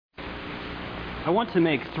I want to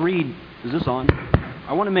make three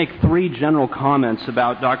general comments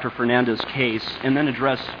about Dr. Fernandes' case and then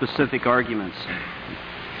address specific arguments.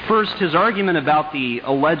 First, his argument about the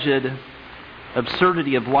alleged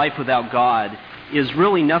absurdity of life without God is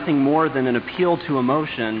really nothing more than an appeal to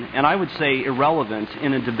emotion, and I would say irrelevant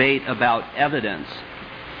in a debate about evidence.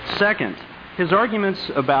 Second, his arguments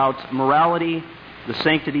about morality, the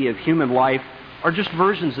sanctity of human life, are just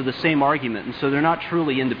versions of the same argument, and so they're not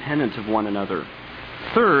truly independent of one another.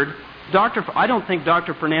 Third, I don't think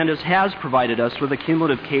Dr. Fernandes has provided us with a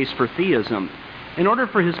cumulative case for theism. In order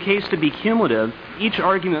for his case to be cumulative, each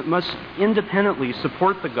argument must independently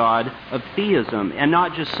support the God of theism and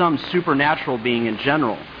not just some supernatural being in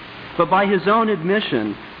general. But by his own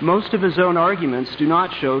admission, most of his own arguments do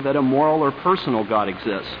not show that a moral or personal God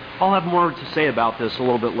exists. I'll have more to say about this a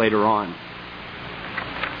little bit later on.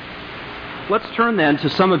 Let's turn then to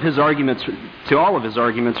all of his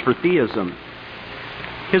arguments for theism.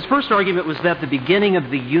 His first argument was that the beginning of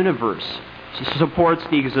the universe supports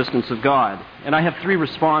the existence of God, and I have three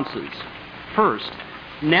responses. First,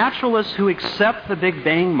 naturalists who accept the Big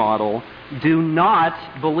Bang model do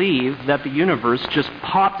not believe that the universe just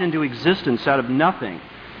popped into existence out of nothing.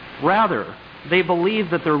 Rather, they believe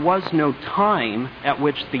that there was no time at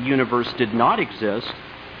which the universe did not exist,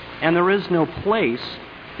 and there is no place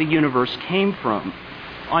the universe came from.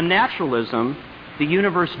 On naturalism, the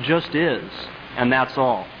universe just is, and that's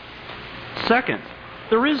all. Second,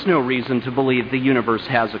 there is no reason to believe the universe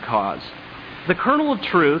has a cause. The kernel of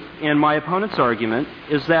truth in my opponent's argument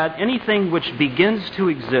is that anything which begins to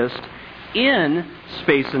exist in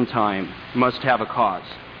space and time must have a cause.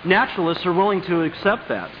 Naturalists are willing to accept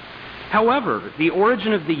that. However, the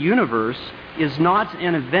origin of the universe is not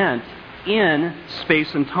an event in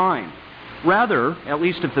space and time. Rather, at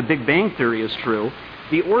least if the Big Bang theory is true,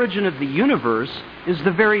 the origin of the universe is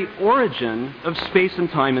the very origin of space and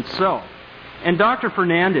time itself. And Dr.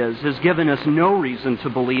 Fernandes has given us no reason to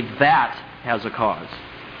believe that has a cause.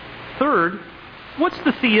 Third, what's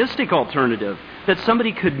the theistic alternative? That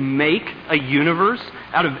somebody could make a universe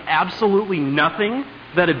out of absolutely nothing?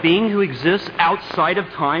 That a being who exists outside of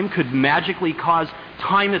time could magically cause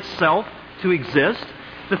time itself to exist?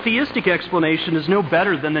 The theistic explanation is no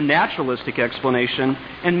better than the naturalistic explanation,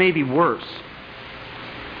 and maybe worse.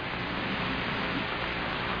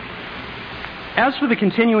 As for the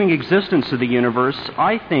continuing existence of the universe,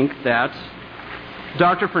 I think that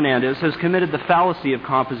Dr. Fernandes has committed the fallacy of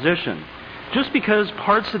composition. Just because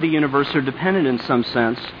parts of the universe are dependent in some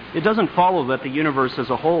sense, it doesn't follow that the universe as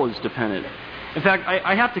a whole is dependent. In fact,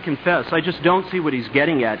 I have to confess, I just don't see what he's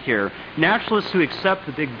getting at here. Naturalists who accept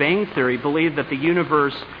the Big Bang theory believe that the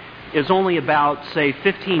universe is only about, say,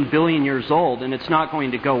 15 billion years old, and it's not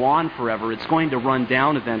going to go on forever. It's going to run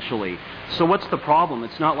down eventually. So what's the problem?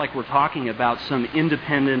 It's not like we're talking about some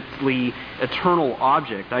independently eternal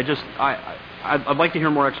object. I'd like to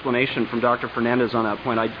hear more explanation from Dr. Fernandes on that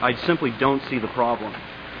point. I simply don't see the problem.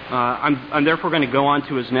 I'm therefore going to go on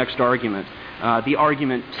to his next argument, the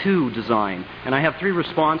argument to design. And I have three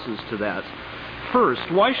responses to that.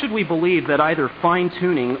 First, why should we believe that either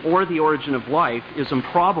fine-tuning or the origin of life is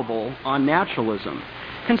improbable on naturalism?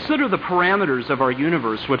 Consider the parameters of our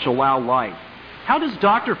universe which allow life. How does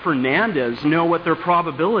Dr. Fernandes know what their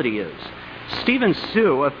probability is? Stephen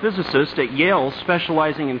Sue, a physicist at Yale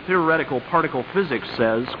specializing in theoretical particle physics,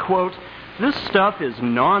 says, quote, "This stuff is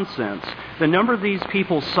nonsense. The number these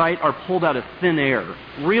people cite are pulled out of thin air.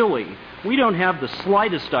 Really, we don't have the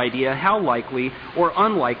slightest idea how likely or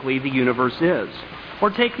unlikely the universe is. Or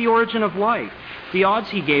take the origin of life. The odds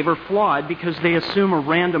he gave are flawed because they assume a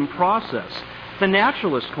random process. The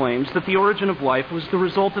naturalist claims that the origin of life was the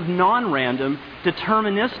result of non-random,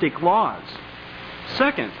 deterministic laws.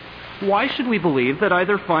 Second, why should we believe that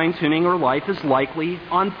either fine-tuning or life is likely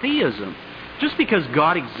on theism? Just because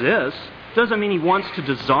God exists doesn't mean he wants to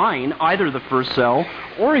design either the first cell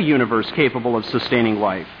or a universe capable of sustaining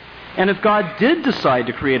life. And if God did decide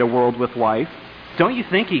to create a world with life, don't you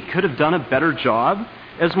think he could have done a better job?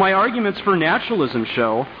 As my arguments for naturalism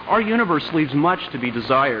show, our universe leaves much to be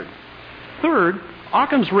desired. Third,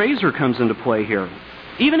 Occam's razor comes into play here.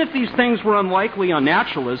 Even if these things were unlikely on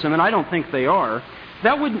naturalism, and I don't think they are,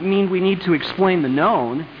 that wouldn't mean we need to explain the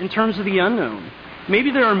known in terms of the unknown.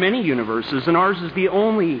 Maybe there are many universes, and ours is the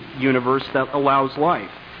only universe that allows life.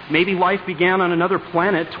 Maybe life began on another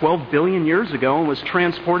planet 12 billion years ago and was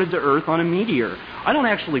transported to Earth on a meteor. I don't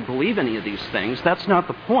actually believe any of these things. That's not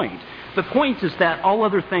the point. The point is that all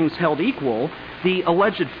other things held equal, the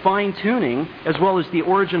alleged fine-tuning, as well as the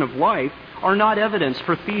origin of life, are not evidence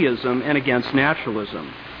for theism and against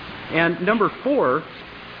naturalism. And number four,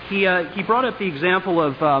 He brought up the example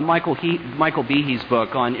of Michael Behe's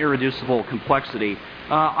book on irreducible complexity.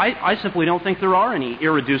 I simply don't think there are any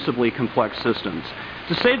irreducibly complex systems.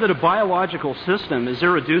 To say that a biological system is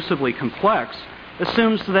irreducibly complex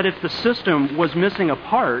assumes that if the system was missing a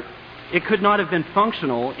part, it could not have been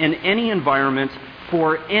functional in any environment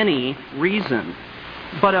for any reason.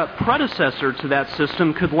 But a predecessor to that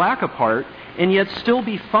system could lack a part and yet still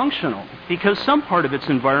be functional because some part of its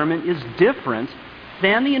environment is different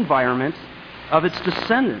than the environment of its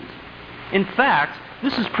descendant. In fact,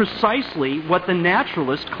 this is precisely what the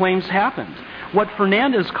naturalist claims happened. What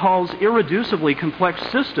Fernandes calls irreducibly complex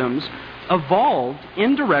systems evolved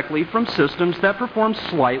indirectly from systems that perform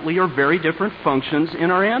slightly or very different functions in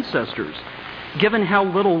our ancestors. Given how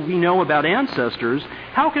little we know about ancestors,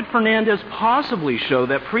 how could Fernandes possibly show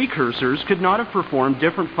that precursors could not have performed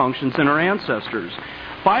different functions in our ancestors?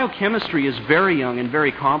 Biochemistry is very young and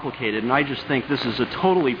very complicated, and I just think this is a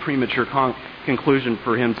totally premature conclusion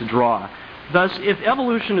for him to draw. Thus, if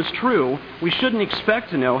evolution is true, we shouldn't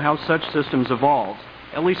expect to know how such systems evolved,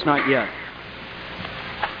 at least not yet.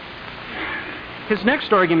 His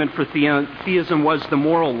next argument for theism was the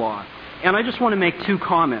moral law, and I just want to make two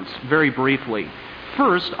comments very briefly.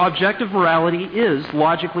 First, objective morality is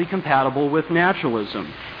logically compatible with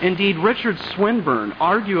naturalism. Indeed, Richard Swinburne,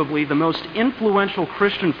 arguably the most influential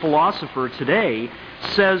Christian philosopher today,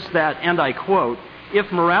 says that, and I quote, "If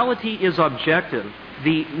morality is objective,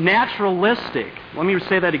 the naturalistic," let me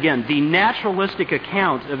say that again, "the naturalistic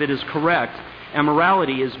account of it is correct, and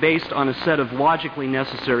morality is based on a set of logically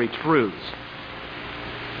necessary truths."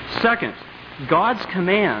 Second, God's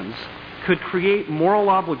commands could create moral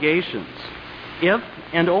obligations if,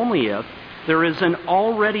 and only if, there is an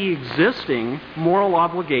already existing moral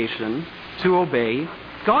obligation to obey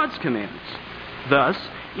God's commands. Thus,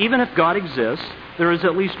 even if God exists, there is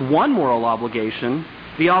at least one moral obligation,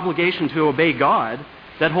 the obligation to obey God,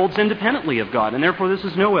 that holds independently of God, and therefore this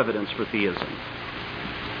is no evidence for theism.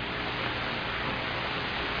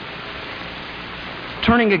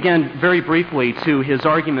 Turning again very briefly to his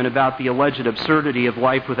argument about the alleged absurdity of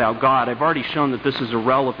life without God, I've already shown that this is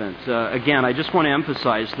irrelevant. Again, I just want to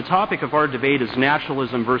emphasize the topic of our debate is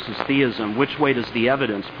naturalism versus theism. Which way does the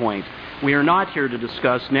evidence point? We are not here to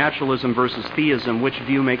discuss naturalism versus theism, which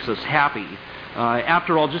view makes us happy.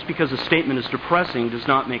 After all, just because a statement is depressing does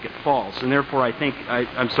not make it false, and therefore I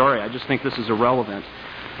just think this is irrelevant.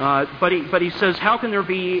 But he says, how can there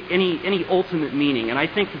be any ultimate meaning? And I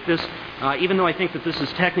think that this, even though I think that this is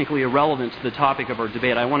technically irrelevant to the topic of our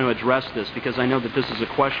debate, I want to address this because I know that this is a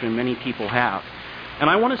question many people have. And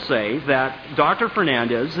I want to say that Dr.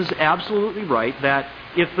 Fernandes is absolutely right that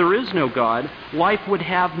if there is no God, life would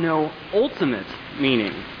have no ultimate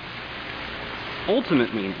meaning.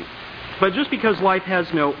 Ultimate meaning. But just because life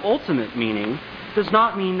has no ultimate meaning does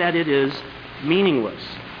not mean that it is meaningless.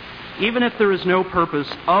 Even if there is no purpose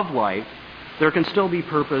of life, there can still be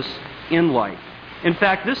purpose in life. In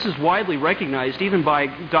fact, this is widely recognized even by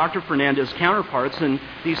Dr. Fernandes' counterparts in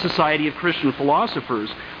the Society of Christian Philosophers.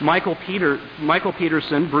 Michael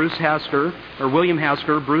Peterson, William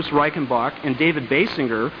Hasker, Bruce Reichenbach, and David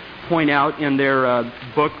Basinger point out in their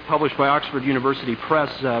book published by Oxford University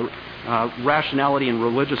Press, Rationality and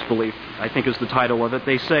Religious Belief, I think is the title of it.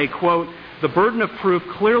 They say, quote, "The burden of proof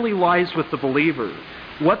clearly lies with the believer.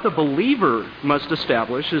 What the believer must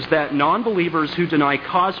establish is that non-believers who deny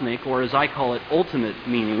cosmic, or as I call it, ultimate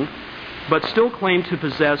meaning, but still claim to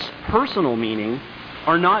possess personal meaning,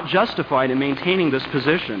 are not justified in maintaining this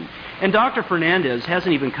position." And Dr. Fernandes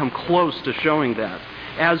hasn't even come close to showing that.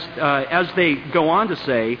 As they go on to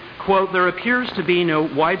say, quote, "There appears to be no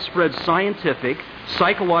widespread scientific,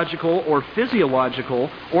 psychological, or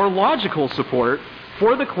physiological, or logical support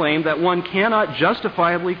for the claim that one cannot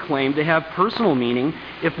justifiably claim to have personal meaning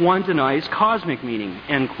if one denies cosmic meaning,"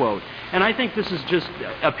 end quote. And I think this is just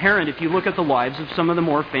apparent if you look at the lives of some of the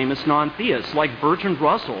more famous non-theists, like Bertrand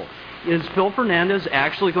Russell. Is Phil Fernandes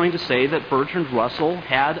actually going to say that Bertrand Russell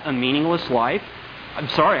had a meaningless life? I'm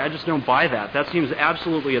sorry, I just don't buy that. That seems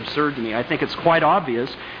absolutely absurd to me. I think it's quite obvious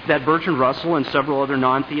that Bertrand Russell and several other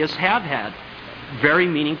non-theists have had very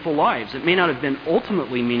meaningful lives. It may not have been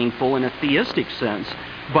ultimately meaningful in a theistic sense,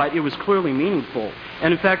 but it was clearly meaningful.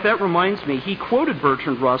 And in fact, that reminds me, he quoted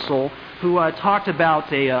Bertrand Russell, who talked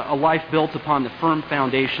about a life built upon the firm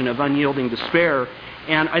foundation of unyielding despair.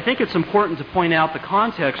 And I think it's important to point out the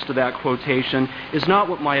context of that quotation is not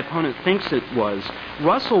what my opponent thinks it was.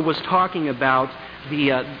 Russell was talking about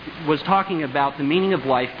was talking about the meaning of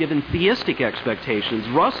life given theistic expectations.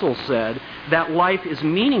 Russell said that life is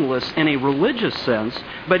meaningless in a religious sense,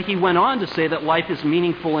 but he went on to say that life is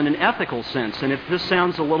meaningful in an ethical sense. And if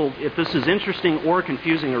this is interesting or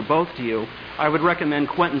confusing or both to you, I would recommend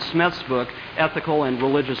Quentin Smith's book, Ethical and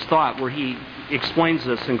Religious Thought, where he explains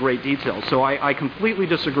this in great detail. So I completely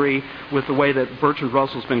disagree with the way that Bertrand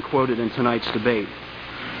Russell's been quoted in tonight's debate.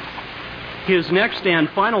 His next and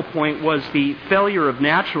final point was the failure of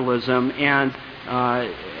naturalism, and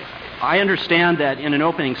I understand that in an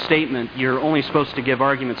opening statement you're only supposed to give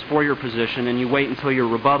arguments for your position, and you wait until your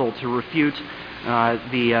rebuttal to refute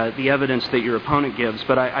the evidence that your opponent gives.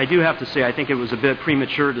 But I do have to say I think it was a bit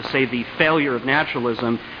premature to say the failure of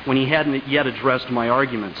naturalism when he hadn't yet addressed my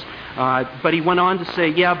arguments. But he went on to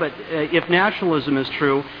say, but if naturalism is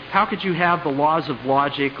true, how could you have the laws of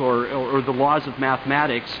logic or the laws of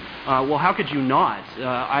mathematics? Well, how could you not?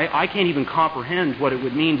 I can't even comprehend what it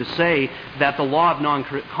would mean to say that the law of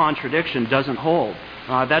non-contradiction doesn't hold.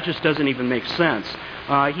 That just doesn't even make sense.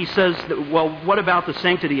 He says, what about the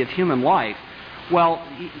sanctity of human life? Well,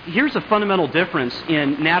 here's a fundamental difference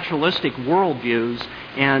in naturalistic worldviews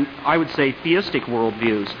and I would say theistic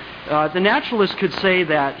worldviews. The naturalist could say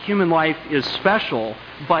that human life is special,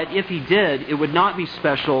 but if he did, it would not be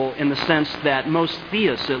special in the sense that most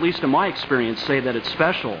theists, at least in my experience, say that it's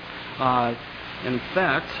special. In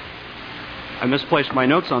fact, I misplaced my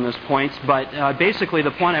notes on this point, but basically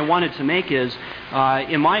the point I wanted to make is,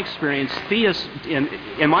 in my experience, theists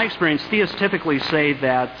typically say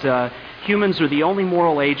that humans are the only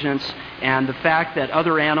moral agents, and the fact that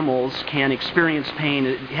other animals can experience pain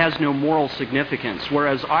has no moral significance.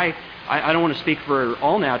 Whereas I don't want to speak for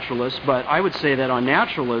all naturalists, but I would say that on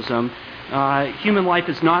naturalism, human life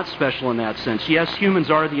is not special in that sense. Yes,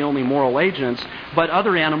 humans are the only moral agents, but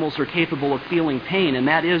other animals are capable of feeling pain, and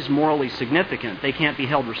that is morally significant. They can't be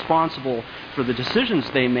held responsible for the decisions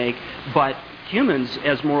they make, but humans,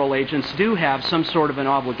 as moral agents, do have some sort of an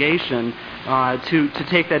obligation to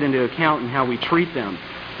take that into account in how we treat them.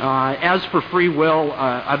 As for free will,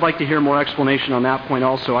 I'd like to hear more explanation on that point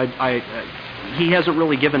also. He hasn't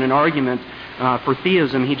really given an argument for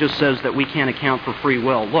theism. He just says that we can't account for free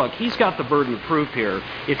will. Look, he's got the burden of proof here.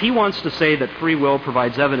 If he wants to say that free will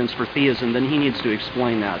provides evidence for theism, then he needs to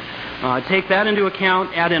explain that. Take that into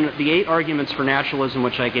account, add in the 8 arguments for naturalism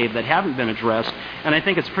which I gave that haven't been addressed, and I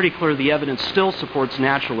think it's pretty clear the evidence still supports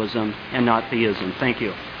naturalism and not theism. Thank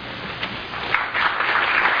you.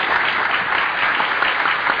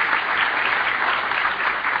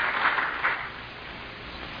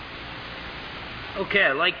 Okay,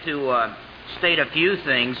 I'd like to state a few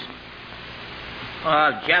things.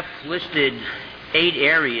 Jeff listed 8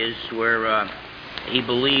 areas where he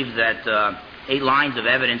believed that 8 lines of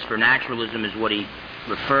evidence for naturalism is what he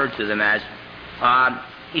referred to them as.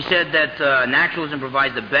 He said that naturalism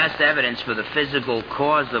provides the best evidence for the physical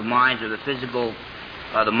cause of minds, or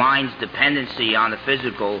the mind's dependency on the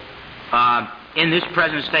physical. In this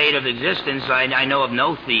present state of existence, I know of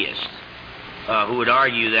no theist who would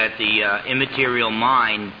argue that the immaterial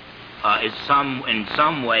mind is in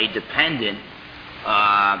some way dependent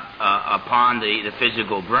upon the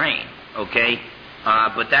physical brain. Okay,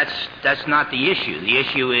 but that's not the issue. The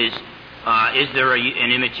issue is there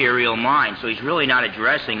an immaterial mind? So he's really not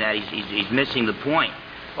addressing that. He's missing the point.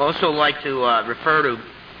 I also like to refer to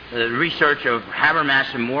the research of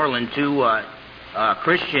Habermas and Moreland, 2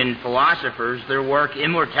 Christian philosophers. Their work,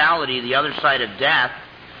 Immortality, the Other Side of Death.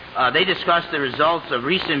 They discuss the results of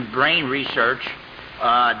recent brain research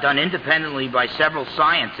done independently by several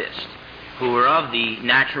scientists who are of the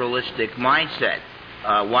naturalistic mindset.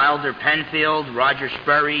 Wilder Penfield, Roger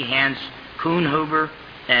Sperry, Hans Kuhnhuber,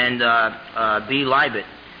 and B. Leibet.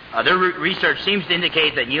 Their research seems to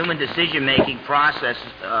indicate that human decision-making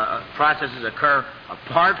processes occur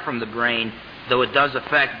apart from the brain, though it does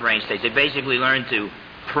affect brain states. They basically learn to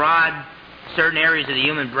prod certain areas of the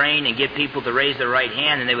human brain and get people to raise their right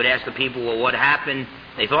hand, and they would ask the people, well, what happened?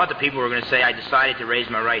 They thought the people were going to say, I decided to raise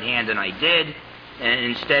my right hand, and I did. And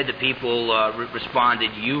instead the people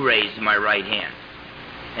responded, you raised my right hand.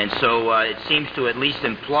 And so it seems to at least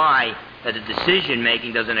imply that the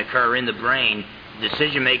decision-making doesn't occur in the brain.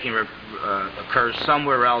 Decision-making occurs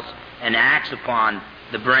somewhere else and acts upon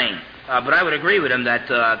the brain. But I would agree with him that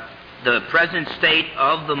the present state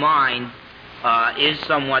of the mind is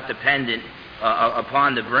somewhat dependent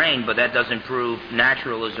upon the brain, but that doesn't prove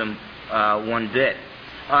naturalism one bit.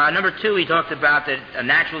 Number 2, he talked about that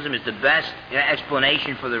naturalism is the best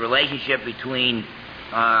explanation for the relationship between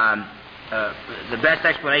the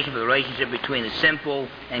simple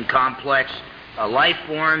and complex life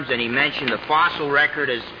forms, and he mentioned the fossil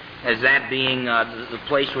record as as that being the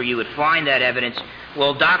place where you would find that evidence.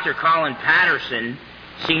 Well, Dr. Colin Patterson,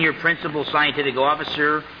 Senior Principal Scientific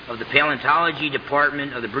Officer of the Paleontology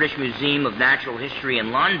Department of the British Museum of Natural History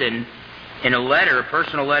in London, in a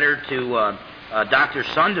personal letter to Dr.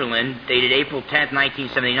 Sunderland, dated April 10,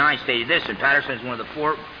 1979, stated this, and Patterson is one of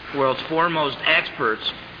the world's foremost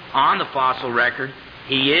experts on the fossil record.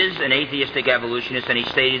 He is an atheistic evolutionist, and he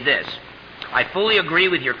stated this: I fully agree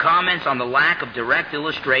with your comments on the lack of direct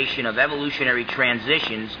illustration of evolutionary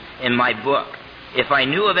transitions in my book. If I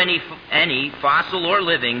knew of any, fossil or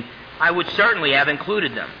living, I would certainly have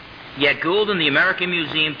included them. Yet Gould and the American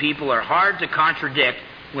Museum people are hard to contradict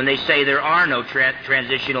when they say there are no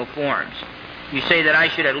transitional forms. You say that I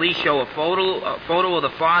should at least show a photo of the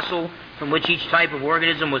fossil from which each type of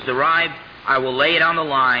organism was derived. I will lay it on the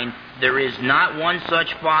line. There is not one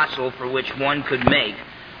such fossil for which one could make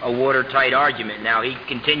a watertight argument. Now, he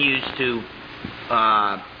continues to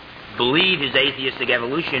believe his atheistic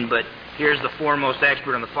evolution, but here's the foremost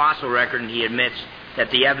expert on the fossil record, and he admits that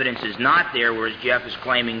the evidence is not there, whereas Jeff is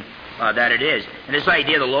claiming that it is. And this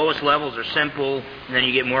idea the lowest levels are simple, and then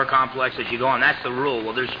you get more complex as you go on, that's the rule.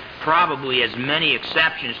 Well, there's probably as many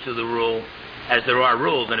exceptions to the rule as there are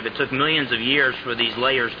rules, and if it took millions of years for these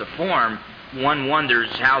layers to form, one wonders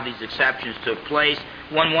how these exceptions took place.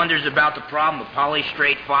 One wonders about the problem of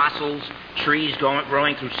polystrate fossils, trees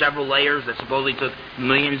growing through several layers that supposedly took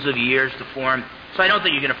millions of years to form. So I don't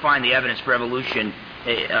think you're going to find the evidence for evolution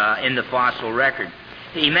in the fossil record.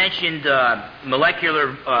 He mentioned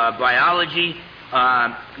molecular biology.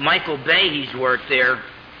 Michael Behe's work there.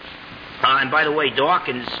 And by the way,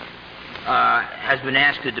 Dawkins has been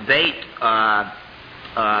asked to debate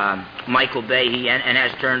Michael Behe and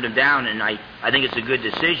has turned him down, and I think it's a good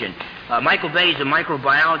decision. Michael Behe is a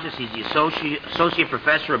microbiologist. He's the associate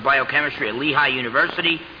professor of biochemistry at Lehigh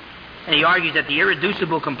University, and he argues that the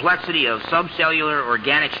irreducible complexity of subcellular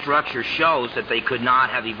organic structure shows that they could not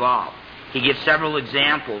have evolved. He gives several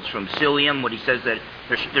examples from psyllium, what he says that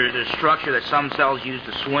there's a structure that some cells use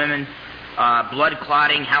to swim in, blood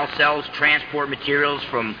clotting, how cells transport materials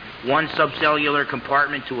from one subcellular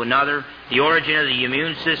compartment to another, the origin of the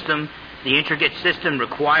immune system, the intricate system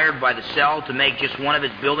required by the cell to make just one of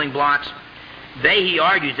its building blocks. Behe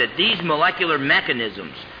argues that these molecular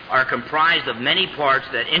mechanisms are comprised of many parts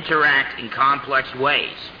that interact in complex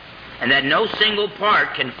ways, and that no single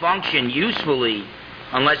part can function usefully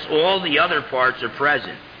unless all the other parts are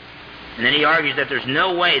present. And then he argues that there's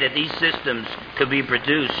no way that these systems could be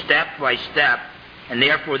produced step by step, and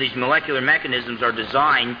therefore these molecular mechanisms are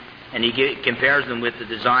designed, and he compares them with the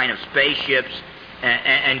design of spaceships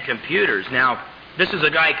and computers. Now, this is a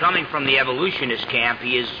guy coming from the evolutionist camp.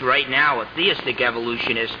 He is right now a theistic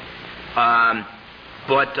evolutionist,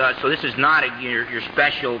 so this is not your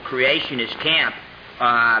special creationist camp,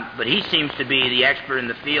 but he seems to be the expert in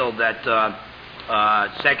the field that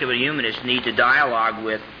secular humanists need to dialogue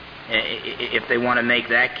with if they want to make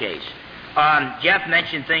that case. Jeff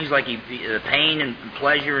mentioned things like pain and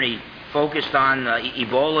pleasure, and he focused on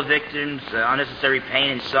Ebola victims, unnecessary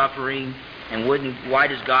pain and suffering, and why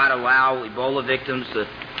does God allow Ebola victims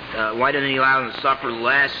why doesn't he allow them to suffer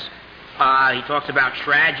less? He talks about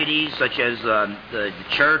tragedies such as the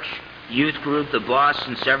church youth group, the bus,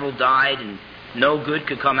 and several died, and no good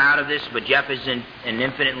could come out of this, but Jeff is an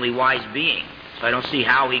infinitely wise being. So I don't see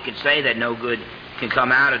how he could say that no good can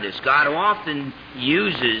come out of this. God often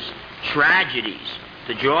uses tragedies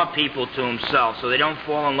to draw people to himself so they don't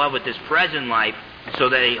fall in love with this present life, so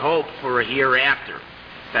they hope for a hereafter.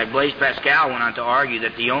 In fact, Blaise Pascal went on to argue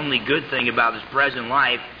that the only good thing about this present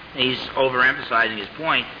life, and he's overemphasizing his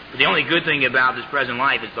point, but the only good thing about this present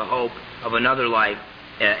life is the hope of another life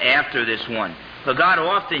after this one. But God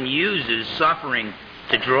often uses suffering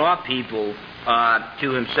to draw people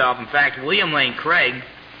to himself. In fact, William Lane Craig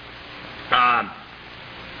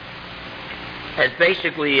has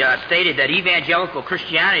basically stated that evangelical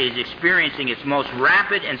Christianity is experiencing its most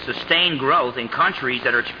rapid and sustained growth in countries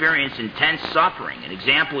that are experiencing intense suffering. An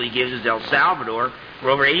example he gives is El Salvador,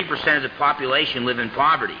 where over 80% of the population live in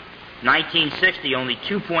poverty. In 1960, only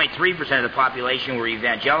 2.3% of the population were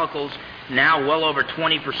evangelicals. Now, well over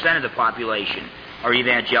 20% of the population are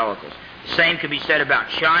evangelicals. The same could be said about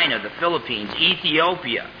China, the Philippines,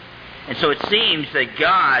 Ethiopia. And so it seems that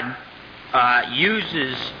God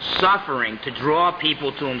uses suffering to draw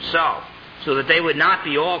people to himself so that they would not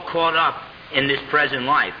be all caught up in this present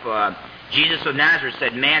life. Jesus of Nazareth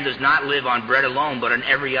said, man does not live on bread alone, but on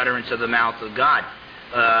every utterance of the mouth of God.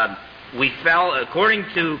 We fell, according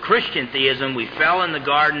to Christian theism, we fell in the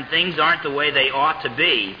garden, things aren't the way they ought to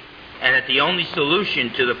be, and that the only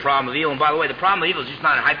solution to the problem of evil, and by the way, the problem of evil is just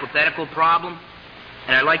not a hypothetical problem.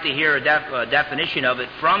 and I'd like to hear a definition of it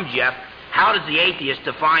from Jeff. How does the atheist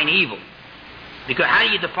define evil? Because how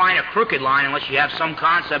do you define a crooked line unless you have some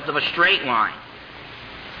concept of a straight line?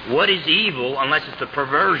 What is evil unless it's the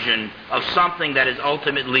perversion of something that is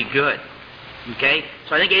ultimately good? Okay?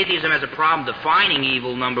 So I think atheism has a problem defining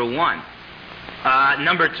evil, number one.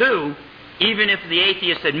 Number two, even if the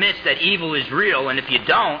atheist admits that evil is real, and if you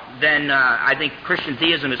don't, then I think Christian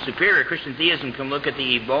theism is superior. Christian theism can look at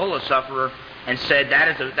the Ebola sufferer and say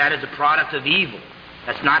that is a product of evil.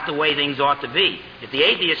 That's not the way things ought to be. If the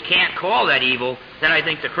atheist can't call that evil, then I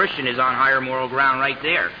think the Christian is on higher moral ground right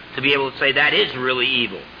there to be able to say that is really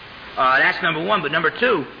evil. That's number one. But number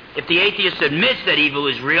two, if the atheist admits that evil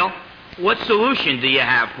is real, what solution do you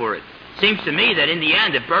have for it? Seems to me that in the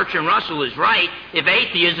end, if Bertrand Russell is right, if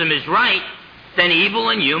atheism is right, then evil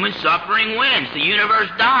and human suffering wins. The universe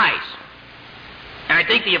dies. And I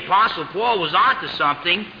think the Apostle Paul was onto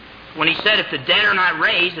something when he said, if the dead are not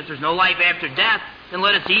raised, if there's no life after death, then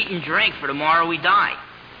let us eat and drink, for tomorrow we die.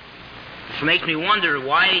 Which makes me wonder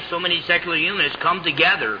why so many secular humanists come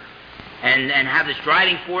together and have this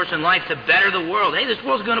driving force in life to better the world. Hey, this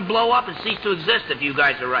world's going to blow up and cease to exist if you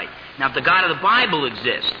guys are right. Now, if the God of the Bible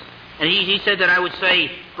exists, and he said that I would say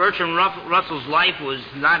Bertrand Russell's life was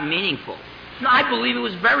not meaningful. No, I believe it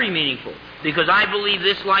was very meaningful, because I believe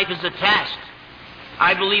this life is a test.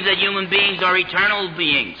 I believe that human beings are eternal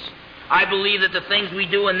beings. I believe that the things we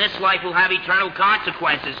do in this life will have eternal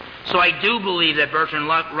consequences. So I do believe that Bertrand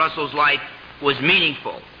Russell's life was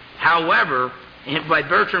meaningful. However, by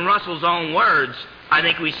Bertrand Russell's own words, I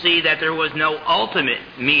think we see that there was no ultimate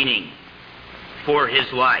meaning for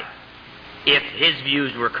his life, if his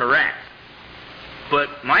views were correct.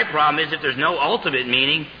 But my problem is, if there's no ultimate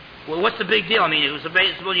meaning, well, what's the big deal? I mean, it was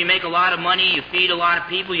basically you make a lot of money, you feed a lot of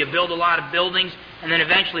people, you build a lot of buildings, and then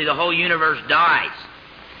eventually the whole universe dies.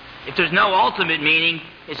 If there's no ultimate meaning,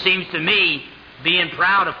 it seems to me being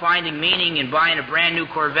proud of finding meaning in buying a brand new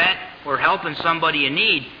Corvette or helping somebody in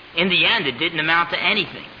need, in the end it didn't amount to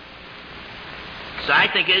anything. So I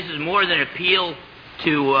think this is more than an appeal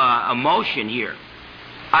to emotion here.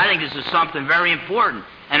 I think this is something very important.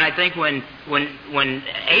 And I think when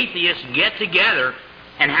atheists get together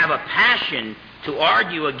and have a passion to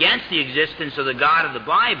argue against the existence of the God of the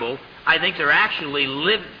Bible, I think they're actually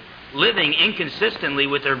living inconsistently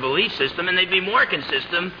with their belief system, and they'd be more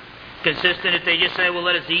consistent if they just say, well,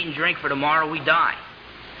 let us eat and drink, for tomorrow we die.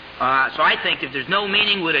 So I think if there's no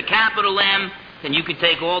meaning with a capital M, then you can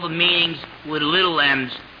take all the meanings with little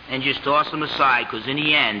m's and just toss them aside, because in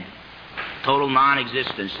the end, total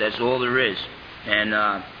non-existence, that's all there is. And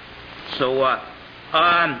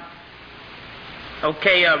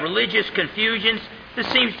religious confusions. This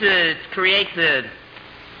seems to create the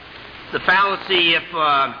fallacy,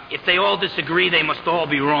 if they all disagree, they must all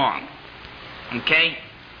be wrong. Okay?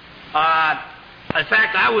 In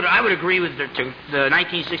fact, I would agree with the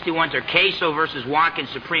 1961 Turcaso versus Watkins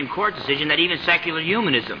Supreme Court decision that even secular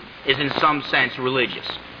humanism is in some sense religious.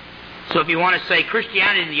 So if you want to say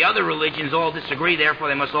Christianity and the other religions all disagree, therefore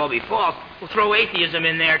they must all be false, we'll throw atheism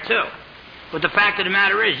in there too. But the fact of the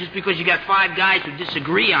matter is, just because you got 5 guys who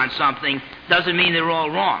disagree on something doesn't mean they're all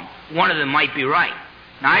wrong. One of them might be right.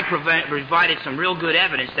 Now, I provided some real good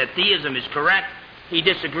evidence that theism is correct. He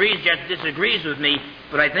disagrees, Jeff disagrees with me,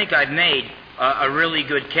 but I think I've made a really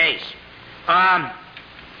good case. Let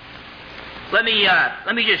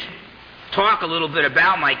me just talk a little bit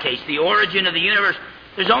about my case. The origin of the universe,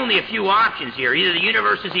 there's only a few options here. Either the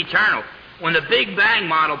universe is eternal. When the Big Bang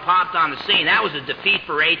model popped on the scene, that was a defeat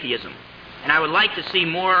for atheism. And I would like to see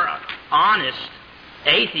more honest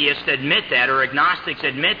atheists admit that, or agnostics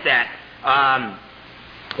admit that.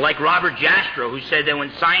 Like Robert Jastrow, who said that when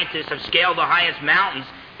scientists have scaled the highest mountains,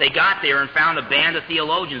 they got there and found a band of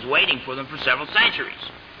theologians waiting for them for several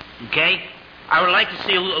centuries. Okay? I would like to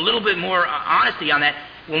see a little bit more honesty on that.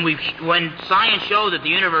 When science showed that the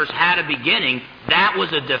universe had a beginning, that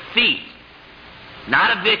was a defeat.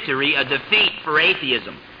 Not a victory, a defeat for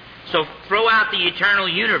atheism. So throw out the eternal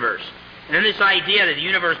universe. And then this idea that the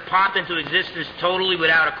universe popped into existence totally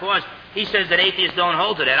without a cause, he says that atheists don't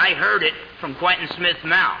hold to that. I heard it from Quentin Smith's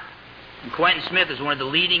mouth. And Quentin Smith is one of the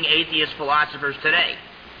leading atheist philosophers today.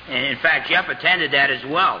 And in fact, Jeff attended that as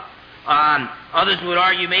well. Others would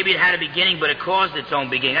argue maybe it had a beginning, but it caused its own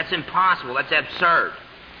beginning. That's impossible. That's absurd.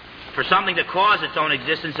 For something to cause its own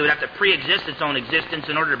existence, it would have to pre-exist its own existence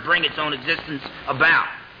in order to bring its own existence about.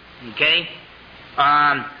 Okay?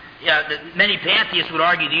 Many pantheists would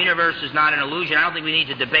argue the universe is not an illusion. I don't think we need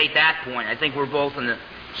to debate that point. I think we're both in the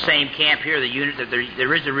same camp here, that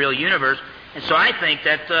there is a real universe. And so I think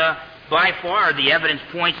that by far the evidence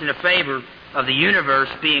points in the favor of the universe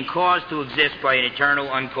being caused to exist by an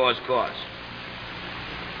eternal, uncaused cause.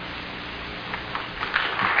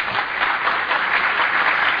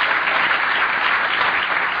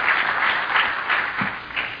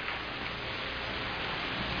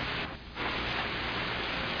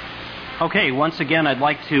 Okay, once again, I'd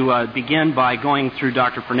like to begin by going through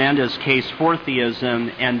Dr. Fernandes' case for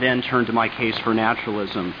theism and then turn to my case for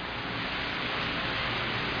naturalism.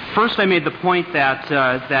 First, I made the point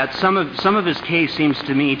that some of his case seems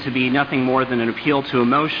to me to be nothing more than an appeal to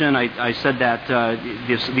emotion. I said that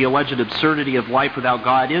the alleged absurdity of life without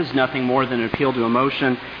God is nothing more than an appeal to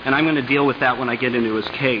emotion, and I'm going to deal with that when I get into his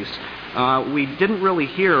case. We didn't really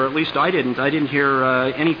hear, or at least I didn't hear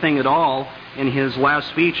anything at all in his last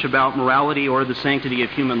speech about morality or the sanctity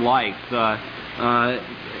of human life.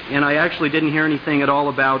 And I actually didn't hear anything at all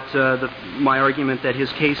about my argument that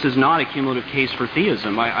his case is not a cumulative case for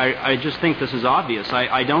theism. I just think this is obvious.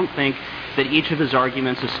 I don't think that each of his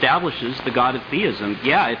arguments establishes the God of theism.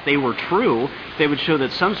 Yeah, if they were true, they would show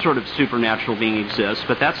that some sort of supernatural being exists,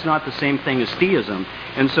 but that's not the same thing as theism.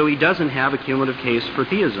 And so he doesn't have a cumulative case for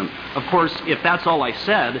theism. Of course, if that's all I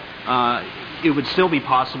said, it would still be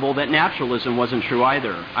possible that naturalism wasn't true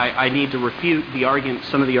either. I need to refute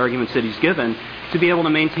some of the arguments that he's given to be able to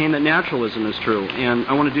maintain that naturalism is true, and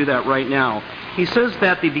I want to do that right now. He says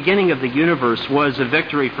that the beginning of the universe was a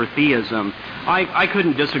victory for theism. I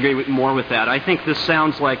couldn't disagree more with that. I think this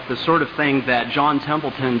sounds like the sort of thing that John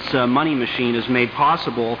Templeton's money machine has made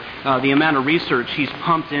possible. The amount of research he's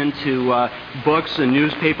pumped into books and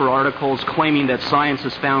newspaper articles claiming that science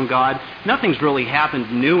has found God. Nothing's really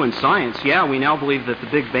happened new in science. Yeah, we now believe that the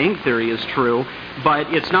Big Bang Theory is true,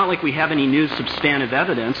 but it's not like we have any new substantive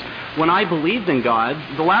evidence. When I believed in God,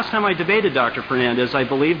 the last time I debated Dr. Fernandes, I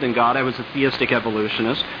believed in God. I was a theistic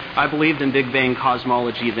evolutionist. I believed in Big Bang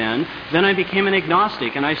cosmology then. Then I became an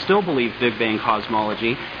agnostic, and I still believe Big Bang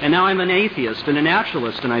cosmology. And now I'm an atheist and a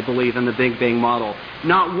naturalist, and I believe in the Big Bang model.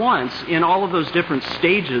 Not once in all of those different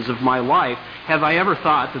stages of my life have I ever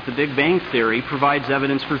thought that the Big Bang Theory provides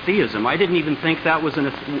evidence for theism. I didn't even think that was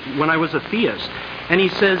when I was a theist. And he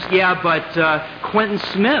says, yeah, but Quentin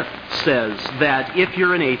Smith says that if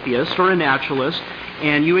you're an atheist or a naturalist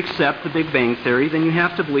and you accept the Big Bang Theory, then you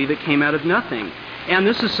have to believe it came out of nothing. And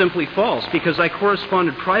this is simply false, because I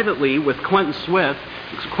corresponded privately with Quentin Smith,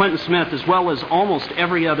 as well as almost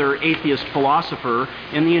every other atheist philosopher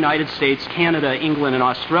in the United States, Canada, England, and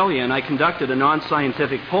Australia, and I conducted a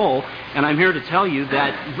non-scientific poll, and I'm here to tell you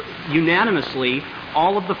that unanimously,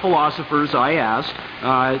 all of the philosophers I asked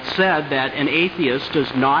said that an atheist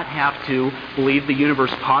does not have to believe the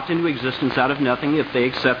universe popped into existence out of nothing if they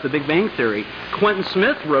accept the Big Bang Theory. Quentin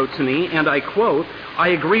Smith wrote to me, and I quote, "I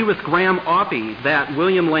agree with Graham Oppy that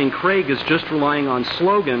William Lane Craig is just relying on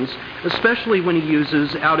slogans, especially when he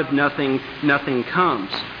uses out of nothing, nothing comes."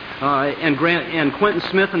 And Quentin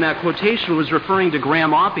Smith in that quotation was referring to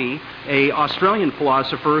Graham Oppy, a Australian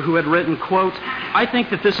philosopher who had written, quote, "I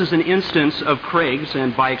think that this is an instance of Craig's,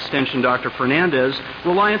 and by extension Dr. Fernandes,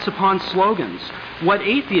 reliance upon slogans. What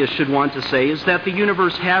atheists should want to say is that the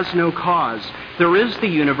universe has no cause. There is the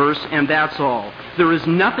universe, and that's all. There is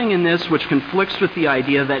nothing in this which conflicts with the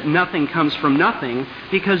idea that nothing comes from nothing,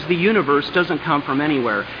 because the universe doesn't come from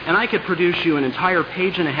anywhere." And I could produce you an entire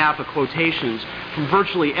page and a half of quotations from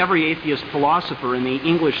virtually every atheist philosopher in the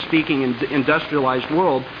English-speaking and industrialized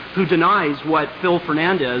world who denies what Phil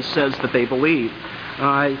Fernandes says that they believe.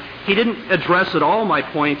 He didn't address at all my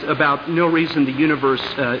point about no reason the universe,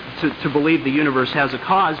 to believe the universe has a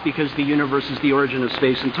cause, because the universe is the origin of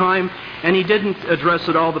space and time, and he didn't address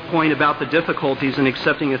at all the point about the difficulties in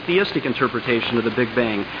accepting a theistic interpretation of the Big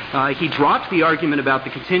Bang. He dropped the argument about the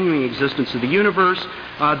continuing existence of the universe.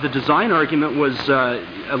 The design argument was,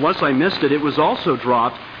 unless I missed it, it was also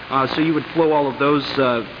dropped, so you would flow all of those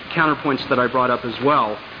counterpoints that I brought up as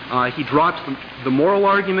well. He dropped the moral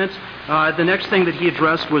argument. The next thing that he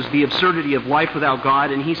addressed was the absurdity of life without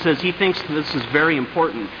God, and he says he thinks this is very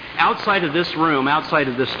important. Outside of this room, outside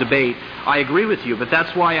of this debate, I agree with you, but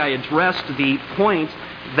that's why I addressed the point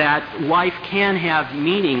that life can have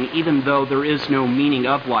meaning even though there is no meaning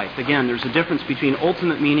of life. Again, there's a difference between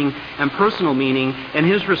ultimate meaning and personal meaning, and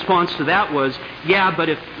his response to that was, yeah, but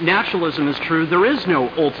if naturalism is true, there is no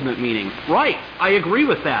ultimate meaning. Right, I agree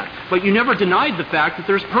with that, but you never denied the fact that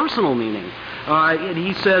there's personal meaning. And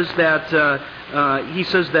he says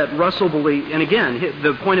that Russell believed, and again,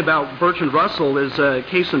 the point about Bertrand Russell is a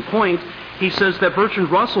case in point. He says that Bertrand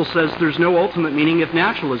Russell says there's no ultimate meaning if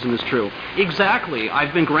naturalism is true. Exactly.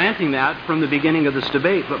 I've been granting that from the beginning of this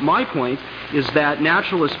debate, but my point is that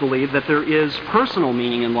naturalists believe that there is personal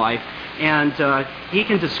meaning in life, And he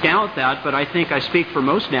can discount that, but I think I speak for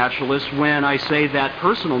most naturalists when I say that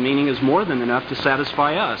personal meaning is more than enough to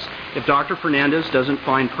satisfy us. If Dr. Fernandes doesn't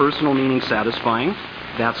find personal meaning satisfying,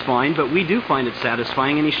 that's fine, but we do find it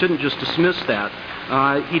satisfying, and he shouldn't just dismiss that.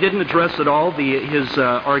 He didn't address at all his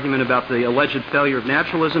argument about the alleged failure of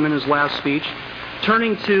naturalism in his last speech.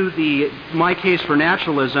 Turning to my case for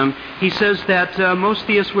naturalism, he says that most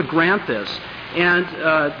theists would grant this. And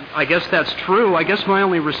I guess that's true. I guess my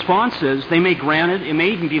only response is they may grant it. It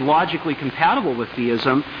may even be logically compatible with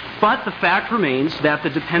theism. But the fact remains that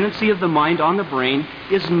the dependency of the mind on the brain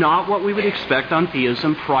is not what we would expect on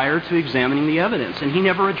theism prior to examining the evidence. And he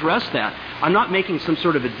never addressed that. I'm not making some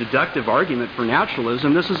sort of a deductive argument for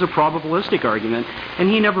naturalism. This is a probabilistic argument. And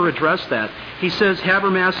he never addressed that. He says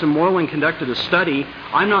Habermas and Moreland conducted a study.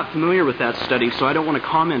 I'm not familiar with that study, so I don't want to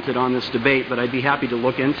comment it on this debate, but I'd be happy to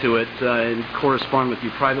look into it and correspond with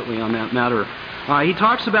you privately on that matter. He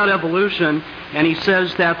talks about evolution, and he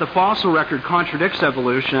says that the fossil record contradicts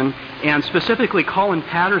evolution, and specifically Colin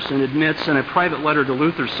Patterson admits in a private letter to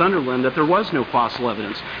Luther Sunderland that there was no fossil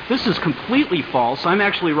evidence. This is completely false. I'm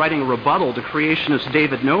actually writing a rebuttal to creationist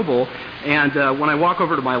David Noble, and when I walk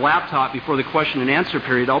over to my laptop before the question and answer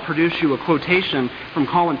period, I'll produce you a quotation from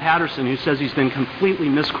Colin Patterson, who says he's been completely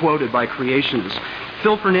misquoted by creationists.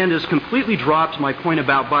 Phil Fernandes completely dropped my point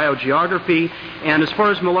about biogeography, and as far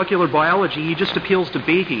as molecular biology, he just appeals to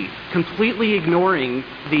Behe, completely ignoring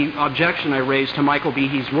the objection I raised to Michael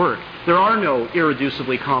Behe's work. There are no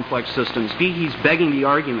irreducibly complex systems. Behe's begging the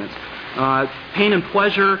argument. Pain and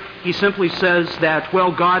pleasure, he simply says that,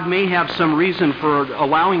 well, God may have some reason for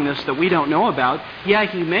allowing this that we don't know about. Yeah,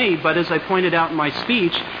 he may, but as I pointed out in my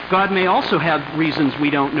speech, God may also have reasons we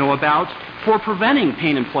don't know about for preventing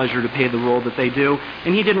pain and pleasure to play the role that they do,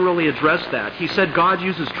 and he didn't really address that. He said God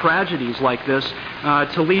uses tragedies like this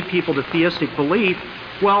to lead people to theistic belief.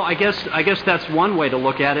 Well, I guess that's one way to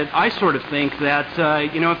look at it. I sort of think that,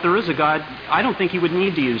 if there is a God, I don't think he would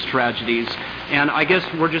need to use tragedies, and I guess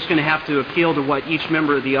we're just going to have to appeal to what each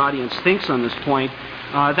member of the audience thinks on this point.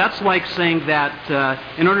 That's like saying that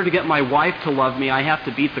in order to get my wife to love me, I have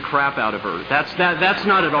to beat the crap out of her. That's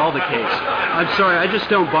not at all the case. I'm sorry, I just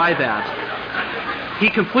don't buy that. He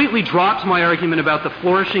completely dropped my argument about the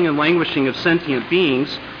flourishing and languishing of sentient beings.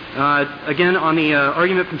 Again, on the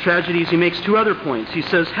argument from tragedies, he makes two other points. He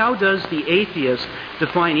says, how does the atheist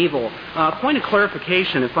define evil? Point of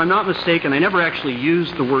clarification, if I'm not mistaken, I never actually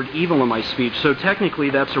used the word evil in my speech, so technically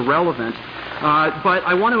that's irrelevant. But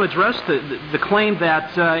I want to address the claim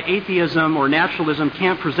that atheism or naturalism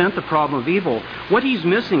can't present the problem of evil. What he's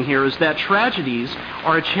missing here is that tragedies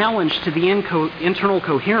are a challenge to the internal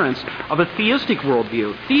coherence of a theistic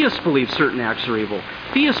worldview. Theists believe certain acts are evil.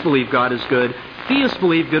 Theists believe God is good. Theists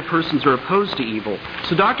believe good persons are opposed to evil.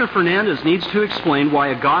 So Dr. Fernandes needs to explain why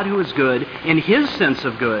a God who is good, in his sense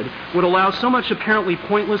of good, would allow so much apparently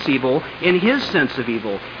pointless evil in his sense of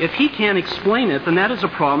evil. If he can't explain it, then that is a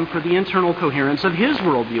problem for the internal coherence of his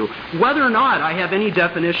worldview, whether or not I have any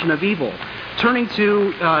definition of evil. Turning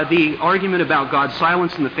to the argument about God's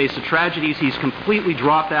silence in the face of tragedies, he's completely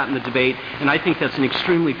dropped that in the debate, and I think that's an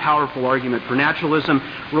extremely powerful argument for naturalism.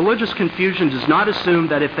 Religious confusion does not assume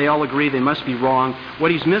that if they all agree, they must be wrong.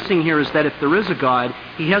 What he's missing here is that if there is a God,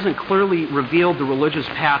 he hasn't clearly revealed the religious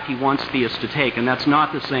path he wants theists to take, and that's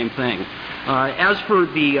not the same thing. As for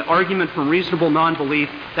the argument from reasonable non-belief,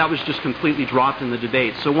 that was just completely dropped in the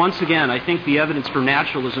debate. So once again, I think the evidence for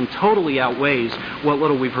naturalism totally outweighs what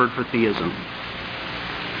little we've heard for theism.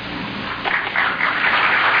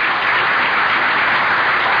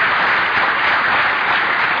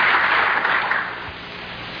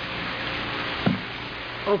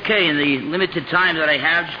 Okay, in the limited time that I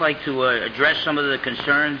have, I'd just like to address some of the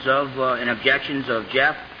concerns of and objections of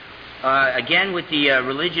Jeff. Again, with the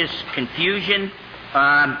religious confusion,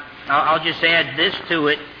 I'll just add this to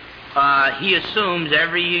it. He assumes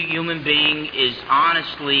every human being is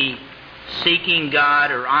honestly seeking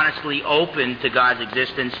God or honestly open to God's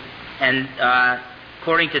existence, and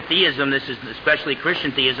according to theism, this is especially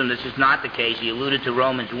Christian theism, this is not the case. He alluded to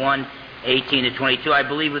Romans 1:18-22. I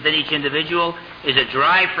believe within each individual is a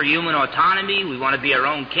drive for human autonomy. We want to be our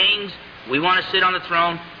own kings. We want to sit on the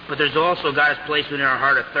throne, but there's also, God has placed within our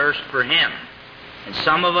heart a thirst for Him. And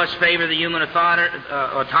some of us favor the human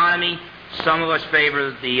autonomy. Some of us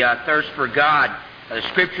favor the thirst for God. The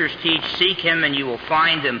Scriptures teach, seek Him and you will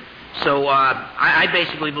find Him. So I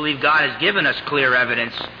basically believe God has given us clear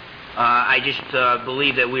evidence. I just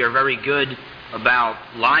believe that we are very good about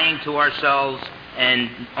lying to ourselves and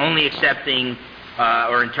only accepting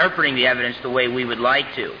or interpreting the evidence the way we would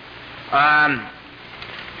like to.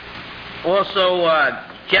 Also,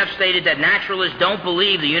 Jeff stated that naturalists don't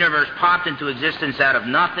believe the universe popped into existence out of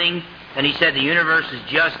nothing, and he said the universe is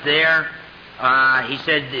just there. He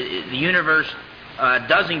said the universe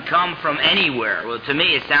doesn't come from anywhere. Well, to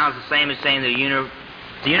me, it sounds the same as saying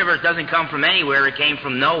the universe doesn't come from anywhere; it came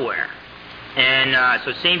from nowhere. And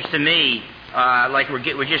so it seems to me like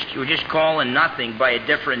we're just calling nothing by a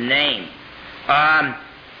different name.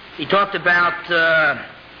 He talked about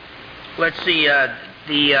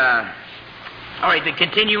the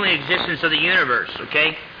continuing existence of the universe.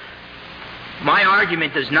 Okay. My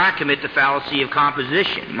argument does not commit the fallacy of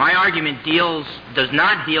composition. My argument does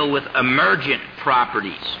not deal with emergent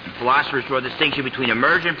properties. And philosophers draw a distinction between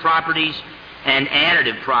emergent properties and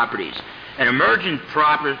additive properties. An emergent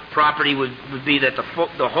property would be that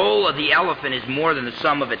the whole of the elephant is more than the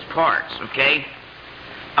sum of its parts. Okay?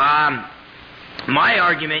 My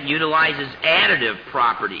argument utilizes additive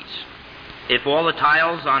properties. If all the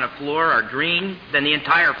tiles on a floor are green, then the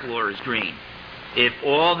entire floor is green. If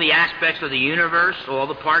all the aspects of the universe, all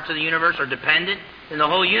the parts of the universe are dependent, then the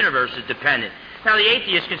whole universe is dependent. Now the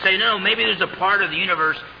atheist can say, no, maybe there's a part of the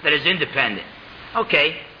universe that is independent.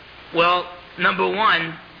 Okay, well, number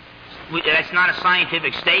one, that's not a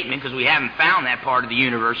scientific statement because we haven't found that part of the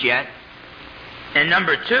universe yet. And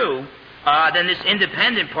number two, then this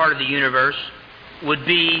independent part of the universe would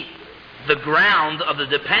be the ground of the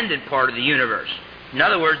dependent part of the universe. In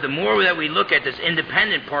other words, the more that we look at this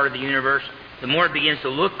independent part of the universe, the more it begins to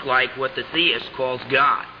look like what the theist calls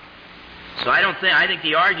God. So I think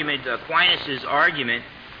the argument, Aquinas' argument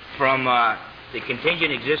from the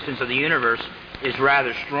contingent existence of the universe is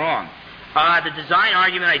rather strong. The design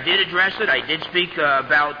argument, I did address it. I did speak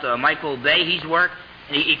about Michael Behe's work.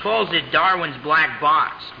 And he calls it Darwin's black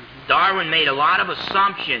box. Darwin made a lot of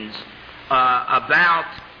assumptions about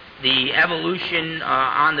the evolution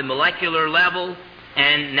on the molecular level,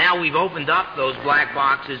 and now we've opened up those black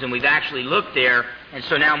boxes and we've actually looked there, and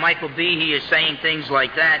so now Michael Behe is saying things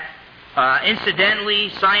like that. Incidentally,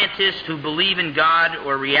 scientists who believe in God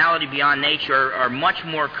or reality beyond nature are much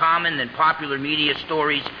more common than popular media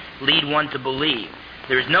stories lead one to believe.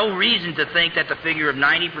 There is no reason to think that the figure of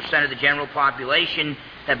 90% of the general population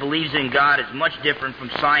that believes in God is much different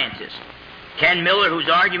from scientists. Ken Miller, whose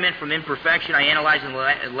argument from imperfection I analyzed in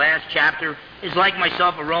the last chapter, is like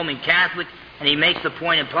myself a Roman Catholic, and he makes the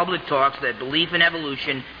point in public talks that belief in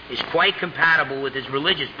evolution is quite compatible with his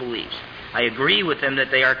religious beliefs. I agree with him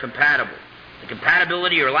that they are compatible. The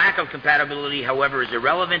compatibility or lack of compatibility, however, is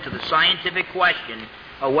irrelevant to the scientific question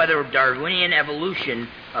of whether Darwinian evolution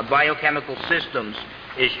of biochemical systems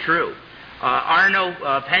is true. Arno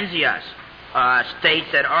Penzias states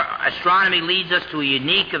that astronomy leads us to a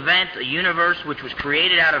unique event, a universe which was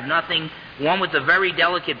created out of nothing, one with a very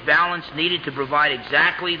delicate balance needed to provide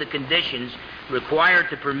exactly the conditions required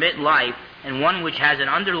to permit life, and one which has an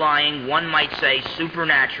underlying, one might say,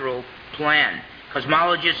 supernatural plan.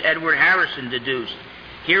 Cosmologist Edward Harrison deduced,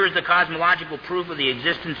 here is the cosmological proof of the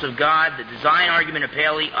existence of God, the design argument of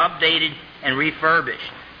Paley, updated and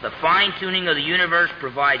refurbished. The fine-tuning of the universe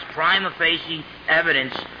provides prima facie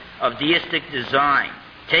evidence of deistic design.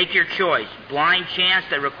 Take your choice, blind chance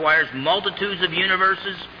that requires multitudes of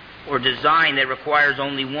universes, or design that requires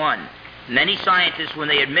only one. Many scientists, when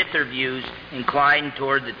they admit their views, incline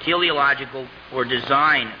toward the teleological or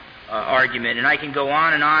design argument. And I can go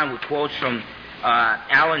on and on with quotes from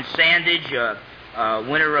Alan Sandage,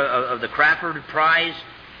 winner of the Crawford Prize.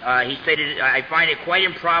 He stated, I find it quite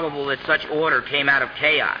improbable that such order came out of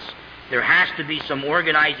chaos. There has to be some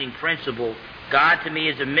organizing principle. God to me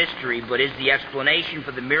is a mystery, but is the explanation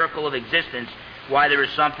for the miracle of existence why there is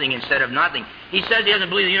something instead of nothing. He says he doesn't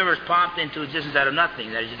believe the universe popped into existence out of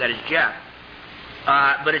nothing. That is Jeff.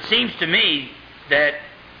 But it seems to me that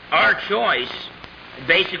our choice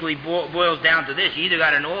basically boils down to this. You either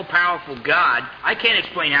got an all-powerful God. I can't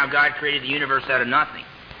explain how God created the universe out of nothing.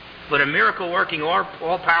 But a miracle-working,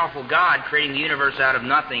 all-powerful God creating the universe out of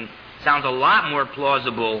nothing sounds a lot more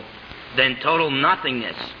plausible than total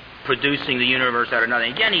nothingness producing the universe out of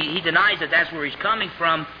nothing. Again, he denies that that's where he's coming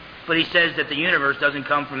from, but he says that the universe doesn't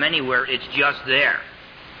come from anywhere, it's just there.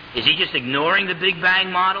 Is he just ignoring the Big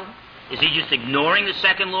Bang model? Is he just ignoring the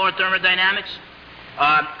second law of thermodynamics?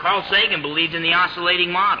 Carl Sagan believed in the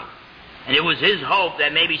oscillating model, and it was his hope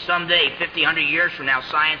that maybe someday, 50, 100 years from now,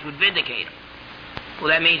 science would vindicate him. Well,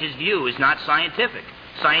 that means his view is not scientific.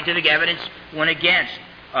 Scientific evidence went against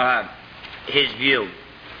his view.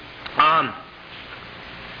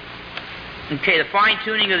 Okay, the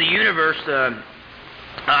fine-tuning of the universe,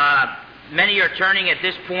 many are turning at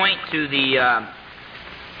this point to the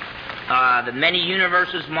many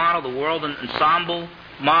universes model, the world ensemble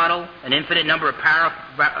model. An infinite number of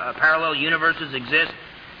parallel universes exist.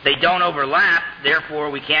 They don't overlap, therefore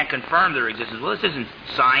we can't confirm their existence. Well, this isn't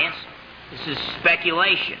science. This is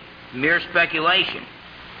speculation, mere speculation.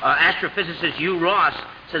 Astrophysicist Hugh Ross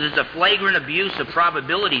says it's a flagrant abuse of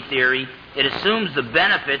probability theory. It assumes the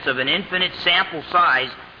benefits of an infinite sample size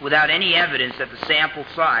without any evidence that the sample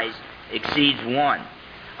size exceeds 1.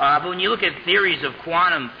 But when you look at theories of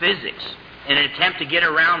quantum physics in an attempt to get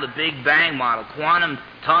around the Big Bang model, quantum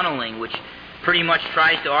tunneling, which pretty much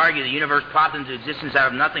tries to argue the universe popped into existence out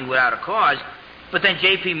of nothing without a cause, but then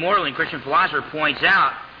J.P. Moreland, Christian philosopher, points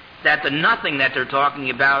out that the nothing that they're talking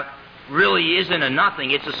about really isn't a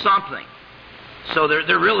nothing, it's a something. So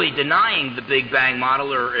they're really denying the Big Bang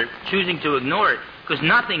model or choosing to ignore it, because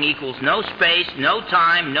nothing equals no space, no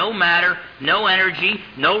time, no matter, no energy,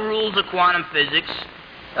 no rules of quantum physics.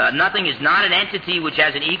 Nothing is not an entity which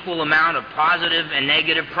has an equal amount of positive and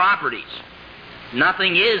negative properties.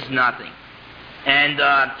 Nothing is nothing. And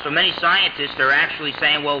so many scientists are actually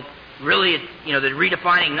saying, well, really, they're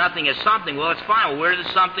redefining nothing as something. Well, it's fine. Well, where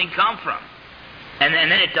does something come from? And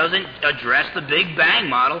then it doesn't address the Big Bang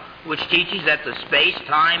model, which teaches that the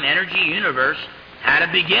space-time energy universe had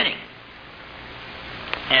a beginning.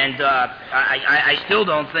 And I still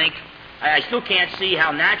don't think, I still can't see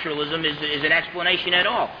how naturalism is an explanation at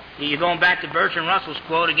all. You're going back to Bertrand Russell's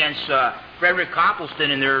quote against Frederick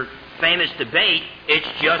Copleston in their famous debate, it's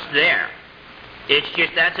just there.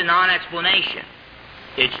 That's a non-explanation.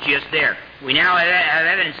 It's just there. We now have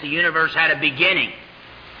evidence the universe had a beginning.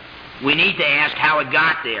 We need to ask how it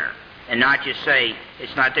got there, and not just say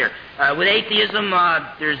it's not there. With atheism,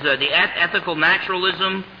 there's the ethical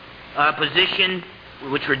naturalism position,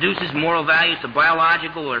 which reduces moral values to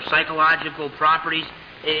biological or psychological properties.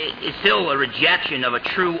 It's still a rejection of a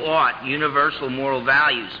true ought, universal moral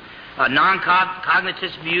values.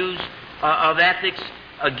 Non-cognitive views of ethics,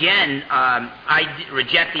 again, I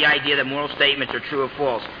reject the idea that moral statements are true or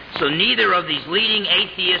false. So neither of these leading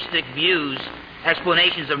atheistic views,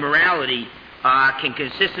 explanations of morality, can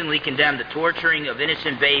consistently condemn the torturing of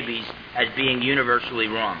innocent babies as being universally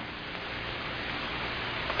wrong.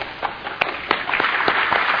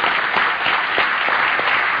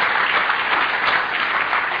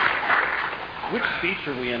 Which speech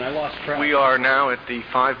are we in? I lost track. We are now at the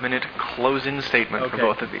 5-minute closing statement for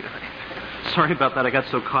both of you. Sorry about that. I got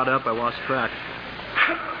so caught up, I lost track.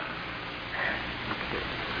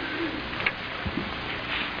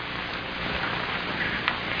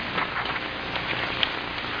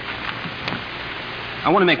 I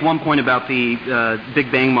want to make one point about the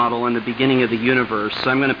Big Bang model and the beginning of the universe. So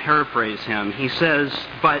I'm going to paraphrase him. He says,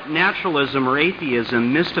 but naturalism or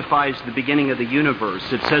atheism mystifies the beginning of the universe.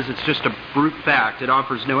 It says it's just a brute fact. It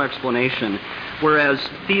offers no explanation, whereas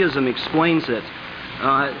theism explains it.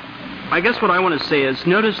 I guess what I want to say is,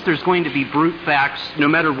 notice there's going to be brute facts no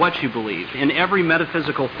matter what you believe. In every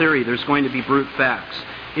metaphysical theory, there's going to be brute facts.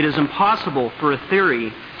 It is impossible for a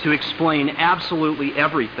theory to explain absolutely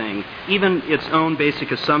everything, even its own basic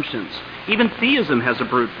assumptions. Even theism has a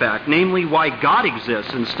brute fact, namely why God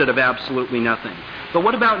exists instead of absolutely nothing. But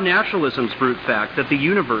what about naturalism's brute fact, that the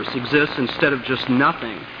universe exists instead of just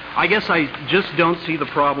nothing? I guess I just don't see the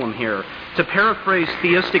problem here. To paraphrase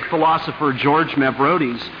theistic philosopher George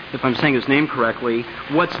Mavrodes, if I'm saying his name correctly,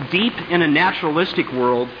 what's deep in a naturalistic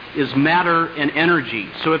world is matter and energy.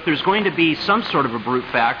 So if there's going to be some sort of a brute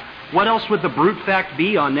fact, what else would the brute fact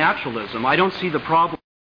be on naturalism? I don't see the problem.